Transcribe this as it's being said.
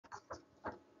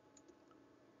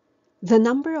The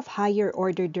number of higher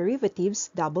order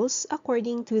derivatives doubles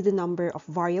according to the number of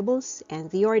variables and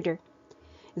the order.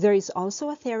 There is also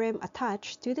a theorem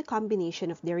attached to the combination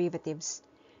of derivatives.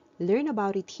 Learn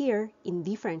about it here in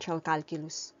differential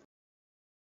calculus.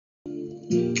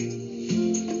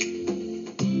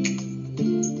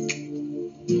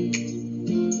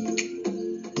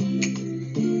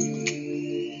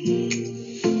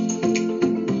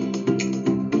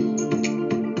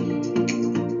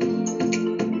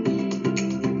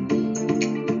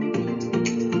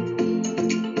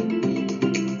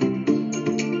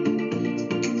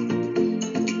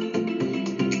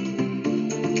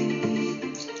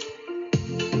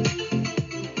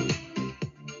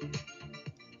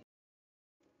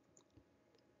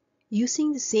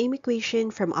 Using the same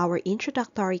equation from our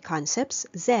introductory concepts,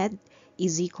 z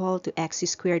is equal to x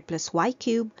squared plus y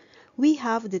cubed, we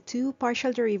have the two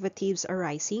partial derivatives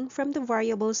arising from the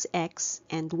variables x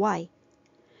and y.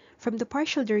 From the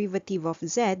partial derivative of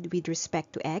z with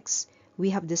respect to x, we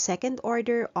have the second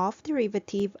order of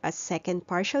derivative as second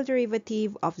partial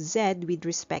derivative of z with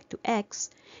respect to x,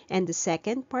 and the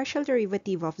second partial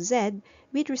derivative of z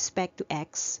with respect to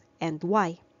x and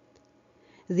y.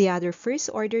 The other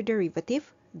first-order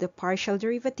derivative, the partial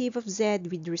derivative of z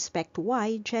with respect to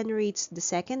y, generates the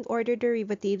second-order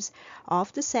derivatives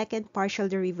of the second partial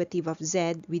derivative of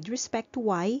z with respect to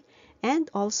y, and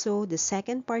also the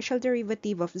second partial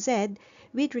derivative of z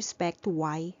with respect to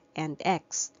y and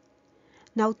x.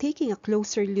 Now, taking a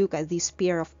closer look at this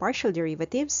pair of partial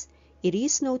derivatives, it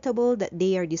is notable that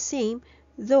they are the same,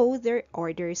 though their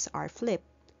orders are flipped.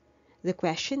 The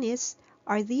question is,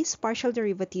 are these partial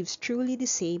derivatives truly the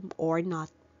same or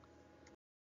not?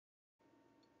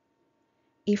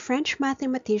 A French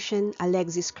mathematician,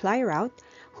 Alexis Clairaut,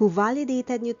 who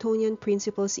validated Newtonian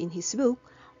principles in his book,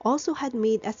 also had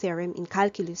made a theorem in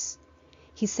calculus.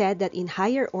 He said that in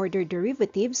higher order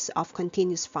derivatives of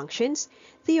continuous functions,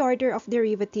 the order of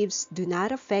derivatives do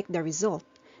not affect the result.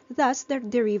 Thus, the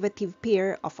derivative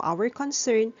pair of our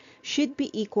concern should be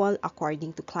equal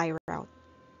according to Clairaut.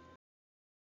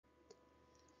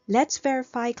 Let's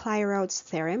verify Clairaut's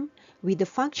theorem with the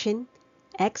function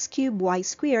x cubed y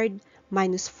squared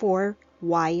minus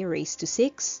 4y raised to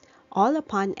 6 all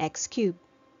upon x cubed.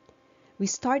 We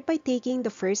start by taking the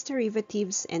first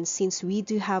derivatives, and since we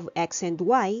do have x and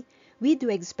y, we do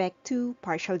expect two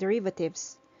partial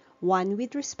derivatives, one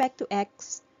with respect to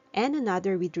x and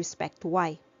another with respect to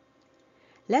y.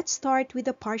 Let's start with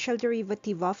the partial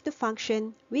derivative of the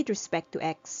function with respect to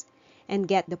x and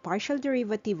get the partial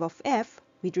derivative of f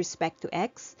with respect to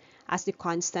x as the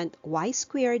constant y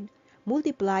squared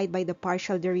multiplied by the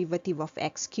partial derivative of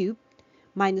x cubed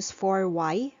minus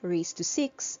 4y raised to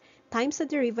 6 times the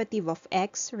derivative of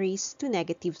x raised to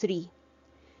negative 3.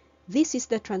 This is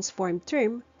the transformed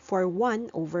term for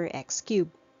 1 over x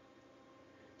cubed.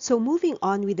 So moving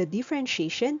on with the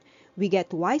differentiation, we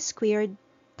get y squared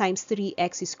times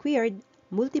 3x squared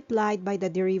multiplied by the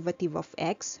derivative of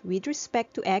x with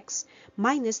respect to x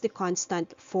minus the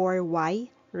constant 4y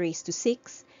raised to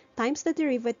 6 times the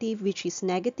derivative, which is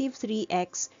negative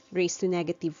 3x raised to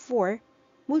negative 4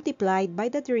 multiplied by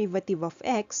the derivative of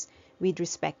x with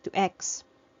respect to x.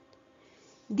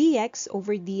 Dx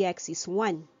over dx is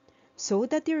 1, so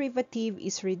the derivative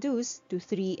is reduced to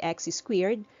 3x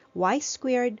squared y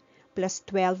squared plus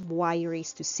 12y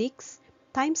raised to 6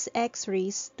 times x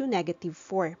raised to negative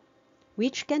 4,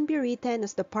 which can be written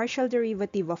as the partial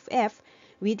derivative of f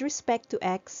with respect to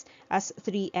x as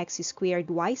 3x squared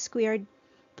y squared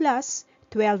plus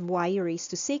 12y raised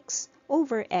to 6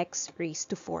 over x raised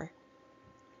to 4.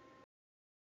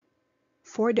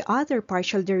 For the other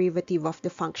partial derivative of the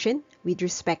function with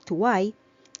respect to y,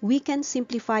 we can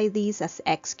simplify this as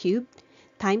x cubed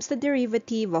times the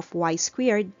derivative of y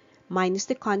squared minus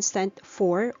the constant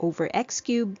 4 over x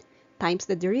cubed times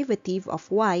the derivative of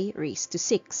y raised to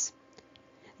 6.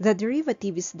 The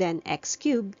derivative is then x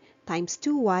cubed times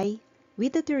 2y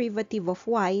with the derivative of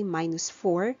y minus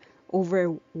 4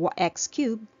 over x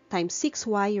cubed times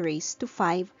 6y raised to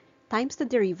 5 times the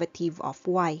derivative of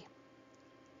y.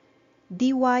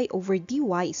 Dy over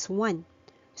dy is 1,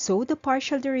 so the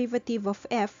partial derivative of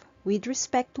f with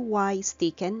respect to y is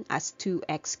taken as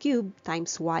 2x cubed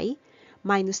times y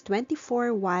minus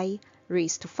 24y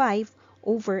raised to 5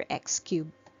 over x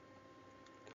cubed.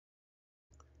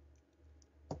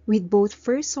 With both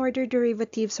first-order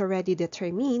derivatives already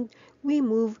determined, we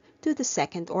move to the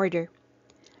second order.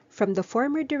 From the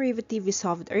former derivative we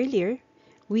solved earlier,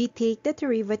 we take the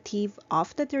derivative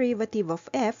of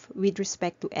f with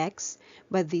respect to x,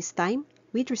 but this time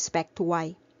with respect to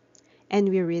y. And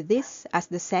we read this as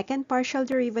the second partial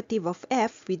derivative of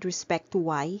f with respect to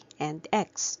y and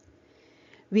x.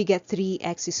 we get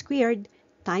 3x squared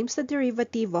times the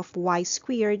derivative of y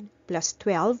squared plus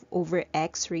 12 over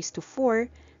x raised to 4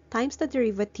 times the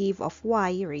derivative of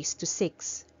y raised to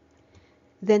 6.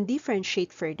 Then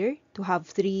differentiate further to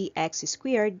have 3x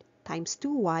squared times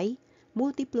 2y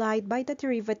multiplied by the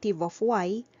derivative of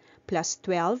y plus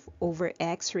 12 over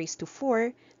x raised to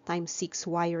 4 times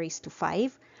 6y raised to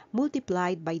 5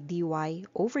 multiplied by dy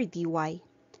over dy,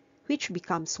 which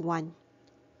becomes 1.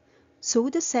 So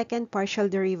the second partial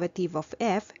derivative of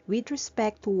f with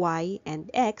respect to y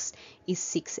and x is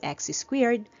 6x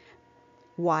squared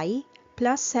y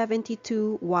plus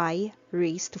 72y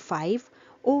raised to 5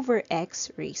 over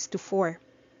x raised to 4.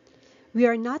 We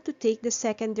are not to take the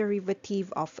second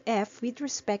derivative of f with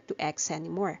respect to x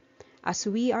anymore, as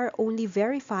we are only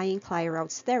verifying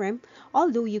Clairaut'S theorem,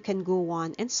 although you can go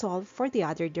on and solve for the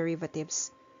other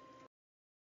derivatives.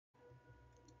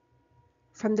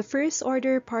 From the first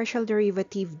order partial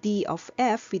derivative d of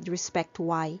f with respect to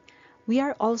y, we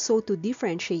are also to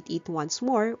differentiate it once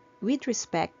more with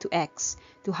respect to x,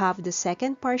 to have the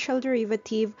second partial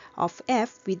derivative of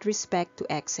f with respect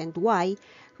to x and y,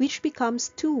 which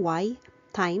becomes 2y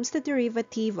times the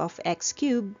derivative of x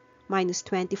cubed minus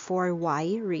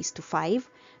 24y raised to 5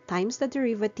 times the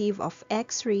derivative of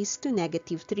x raised to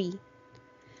negative 3.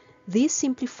 This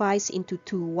simplifies into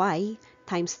 2y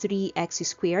times 3x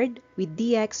squared with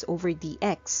dx over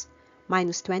dx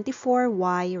minus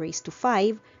 24y raised to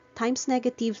 5 times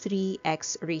negative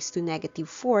 3x raised to negative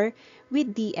 4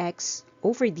 with dx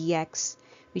over dx,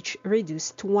 which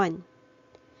reduced to 1.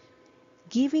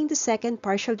 Giving the second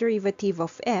partial derivative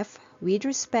of f with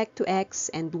respect to x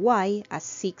and y as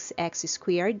 6x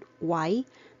squared y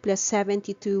plus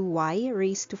 72y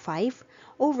raised to 5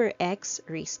 over x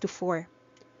raised to 4.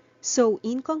 So,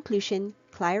 in conclusion,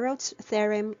 Clairaut'S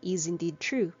theorem is indeed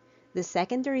true. The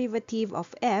second derivative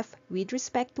of f with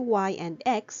respect to y and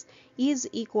x is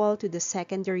equal to the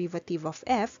second derivative of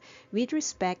f with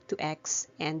respect to x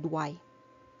and y.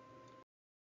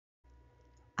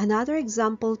 Another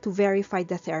example to verify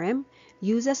the theorem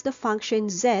uses the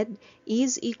function z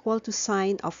is equal to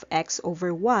sine of x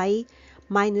over y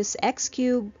minus x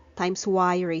cubed times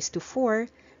y raised to 4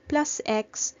 plus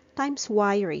x times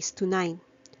y raised to 9.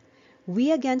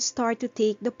 We again start to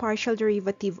take the partial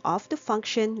derivative of the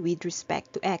function with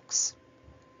respect to x.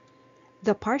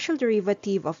 The partial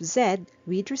derivative of z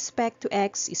with respect to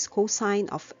x is cosine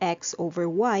of x over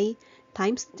y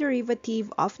times the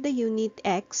derivative of the unit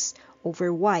x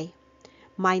over y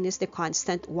minus the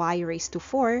constant y raised to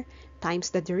 4 times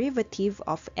the derivative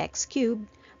of x cubed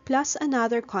plus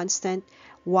another constant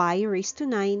y raised to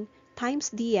 9 times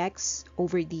dx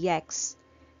over dx,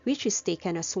 which is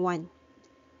taken as 1.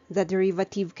 The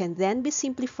derivative can then be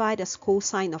simplified as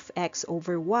cosine of x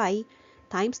over y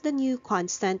times the new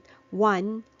constant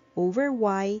 1 over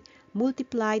y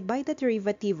multiplied by the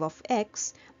derivative of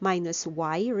x minus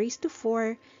y raised to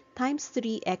 4 times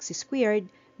 3x squared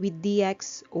with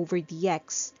dx over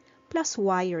dx plus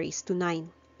y raised to 9.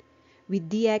 With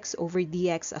dx over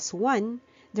dx as 1,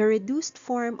 the reduced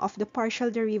form of the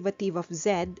partial derivative of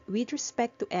z with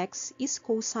respect to x is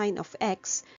cosine of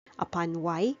x upon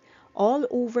y all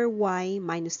over y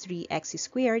minus 3x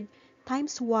squared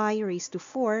times y raised to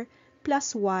 4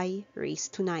 plus y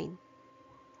raised to 9.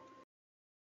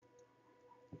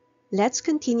 Let's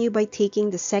continue by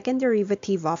taking the second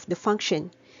derivative of the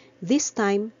function, this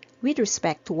time with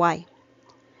respect to y.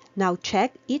 Now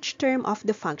check each term of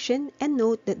the function and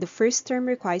note that the first term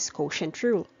requires quotient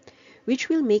rule, which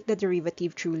will make the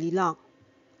derivative truly long.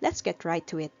 Let's get right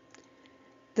to it.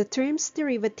 The term's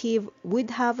derivative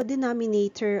would have a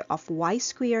denominator of y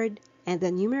squared and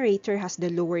the numerator has the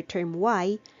lower term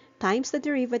y times the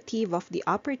derivative of the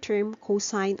upper term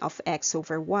cosine of x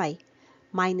over y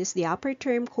minus the upper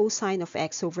term cosine of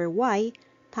x over y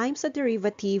times the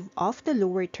derivative of the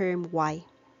lower term y.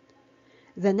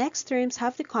 The next terms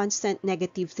have the constant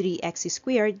negative 3x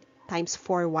squared times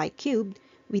 4y cubed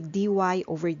with dy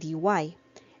over dy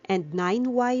and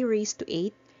 9y raised to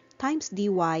 8 times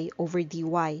dy over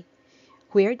dy,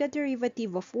 where the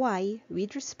derivative of y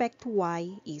with respect to y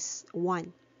is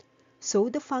 1. So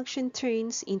the function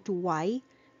turns into y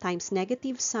times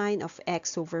negative sine of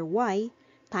x over y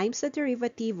times the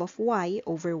derivative of y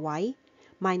over y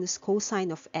minus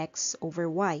cosine of x over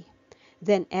y.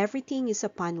 Then everything is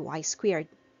upon y squared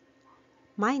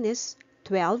minus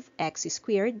 12x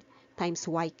squared times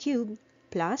y cubed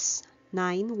plus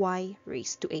 9y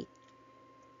raised to 8.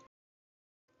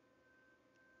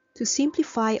 To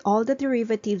simplify all the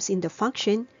derivatives in the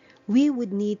function, we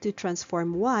would need to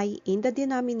transform y in the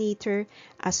denominator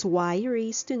as y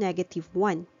raised to negative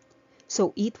 1,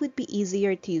 so it would be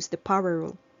easier to use the power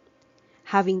rule.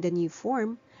 Having the new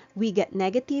form, we get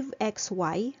negative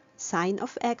xy sine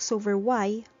of x over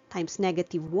y times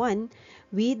negative 1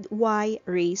 with y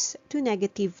raised to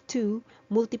negative 2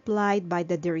 multiplied by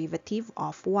the derivative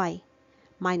of y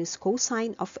minus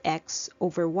cosine of x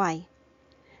over y.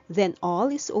 Then all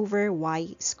is over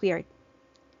y squared.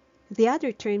 The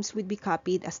other terms would be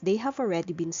copied as they have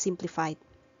already been simplified.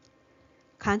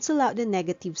 Cancel out the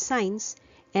negative signs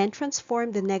and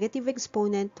transform the negative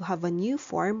exponent to have a new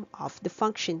form of the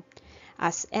function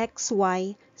as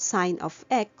xy sine of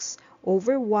x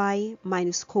over y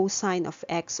minus cosine of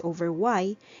x over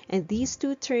y, and these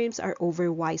two terms are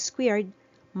over y squared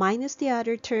minus the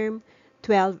other term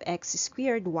 12x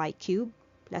squared y cubed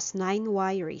plus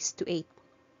 9y raised to 8.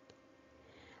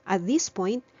 At this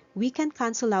point, we can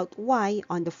cancel out y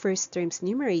on the first term's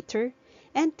numerator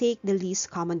and take the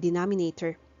least common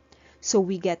denominator. So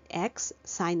we get x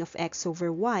sine of x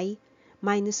over y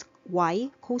minus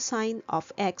y cosine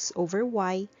of x over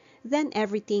y, then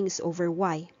everything is over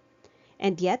y.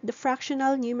 And yet the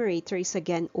fractional numerator is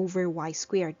again over y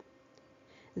squared.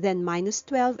 Then minus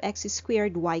 12x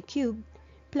squared y cubed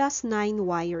plus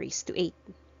 9y raised to 8.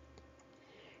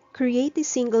 Create a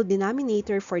single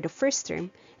denominator for the first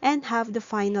term and have the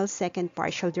final second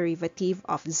partial derivative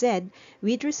of z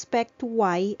with respect to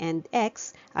y and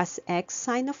x as x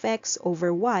sine of x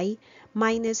over y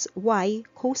minus y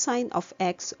cosine of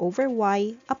x over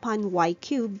y upon y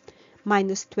cubed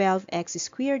minus 12x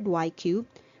squared y cubed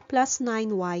plus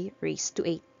 9y raised to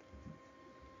 8.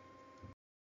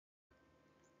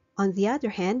 On the other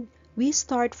hand, we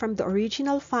start from the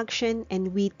original function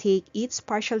and we take its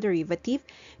partial derivative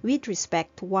with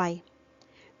respect to y.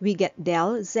 We get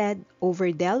del z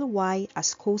over del y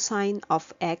as cosine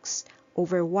of x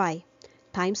over y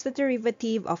times the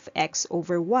derivative of x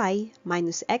over y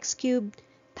minus x cubed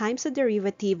times the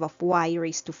derivative of y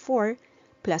raised to 4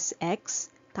 plus x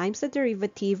times the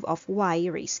derivative of y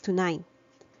raised to 9.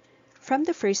 From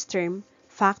the first term,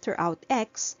 factor out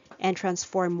x and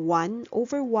transform 1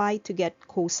 over y to get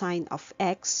cosine of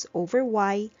x over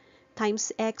y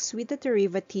times x with the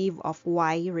derivative of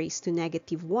y raised to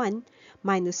negative 1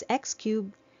 minus x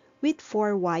cubed with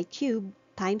 4y cubed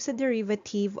times the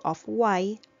derivative of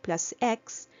y plus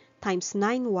x times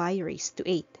 9y raised to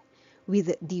 8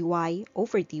 with dy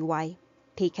over dy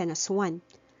taken as 1.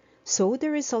 So the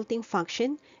resulting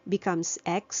function becomes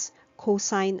x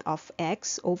cosine of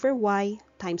x over y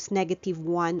times negative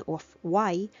 1 of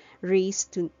y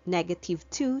raised to negative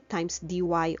 2 times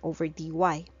dy over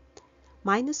dy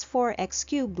minus 4x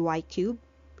cubed y cubed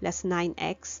plus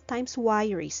 9x times y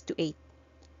raised to 8.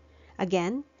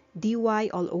 Again, dy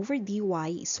all over dy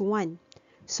is 1.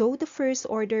 So the first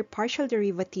order partial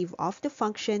derivative of the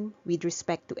function with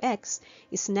respect to x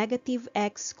is negative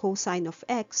x cosine of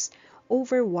x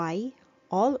over y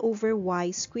all over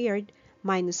y squared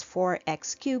minus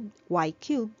 4x cubed y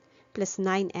cubed plus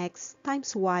 9x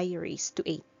times y raised to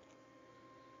 8.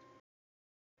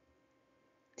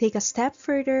 Take a step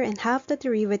further and have the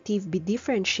derivative be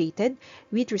differentiated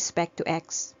with respect to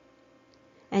x.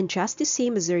 And just the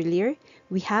same as earlier,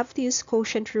 we have to use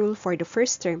quotient rule for the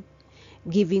first term,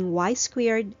 giving y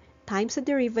squared times the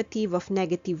derivative of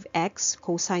negative x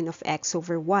cosine of x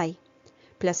over y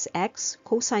plus x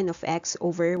cosine of x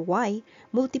over y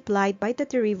multiplied by the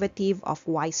derivative of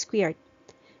y squared.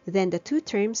 Then the two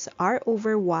terms are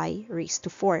over y raised to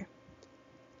 4.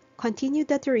 Continue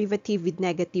the derivative with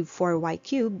negative 4y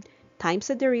cubed times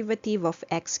the derivative of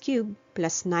x cubed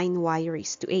plus 9y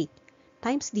raised to 8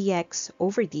 times dx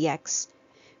over dx,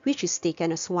 which is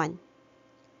taken as 1,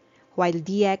 while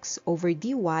dx over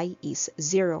dy is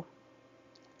 0.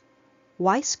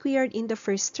 Y squared in the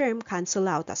first term cancel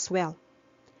out as well.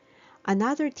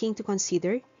 Another thing to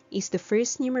consider is the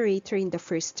first numerator in the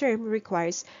first term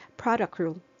requires product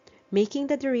rule, making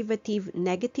the derivative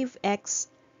negative x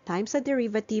times the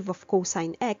derivative of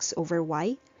cosine x over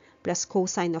y plus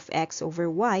cosine of x over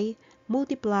y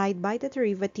multiplied by the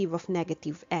derivative of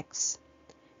negative x.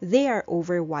 They are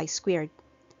over y squared.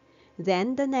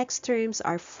 Then the next terms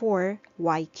are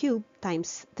 4y cubed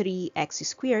times 3x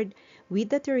squared with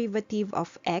the derivative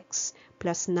of x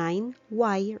plus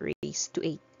 9y raised to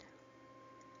 8.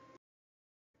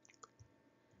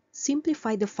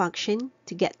 Simplify the function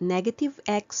to get negative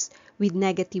x with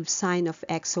negative sine of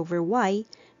x over y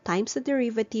times the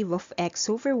derivative of x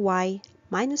over y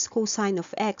minus cosine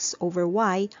of x over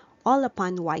y all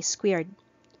upon y squared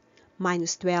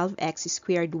minus 12x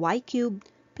squared y cubed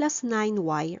plus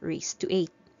 9y raised to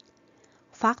 8.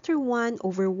 Factor 1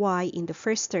 over y in the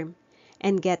first term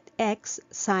and get x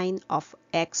sine of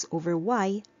x over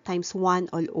y times 1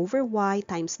 all over y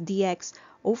times dx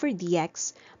over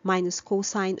dx minus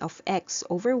cosine of x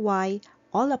over y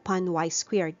all upon y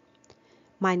squared,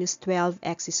 minus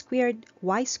 12x squared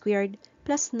y squared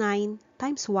plus 9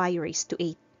 times y raised to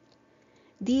 8.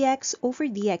 Dx over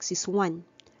dx is 1,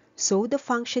 so the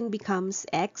function becomes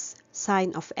x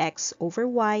sine of x over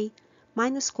y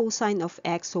minus cosine of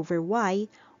x over y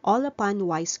all upon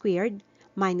y squared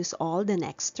minus all the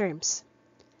next terms.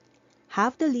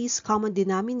 Have the least common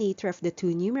denominator of the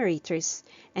two numerators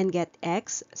and get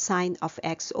x sine of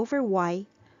x over y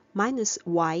minus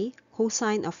y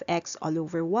cosine of x all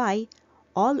over y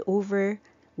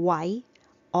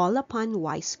all upon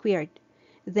y squared.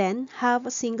 Then have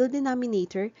a single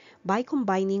denominator by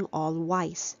combining all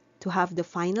y's to have the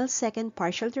final second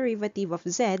partial derivative of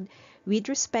z with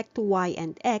respect to y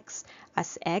and x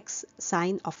as x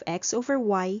sine of x over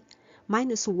y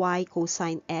minus y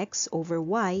cosine x over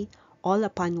y all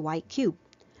upon y cubed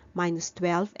minus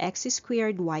 12x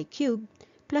squared y cubed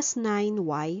plus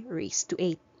 9y raised to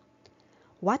 8.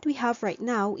 What we have right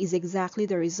now is exactly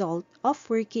the result of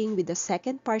working with the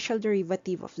second partial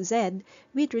derivative of z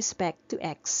with respect to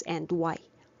x and y.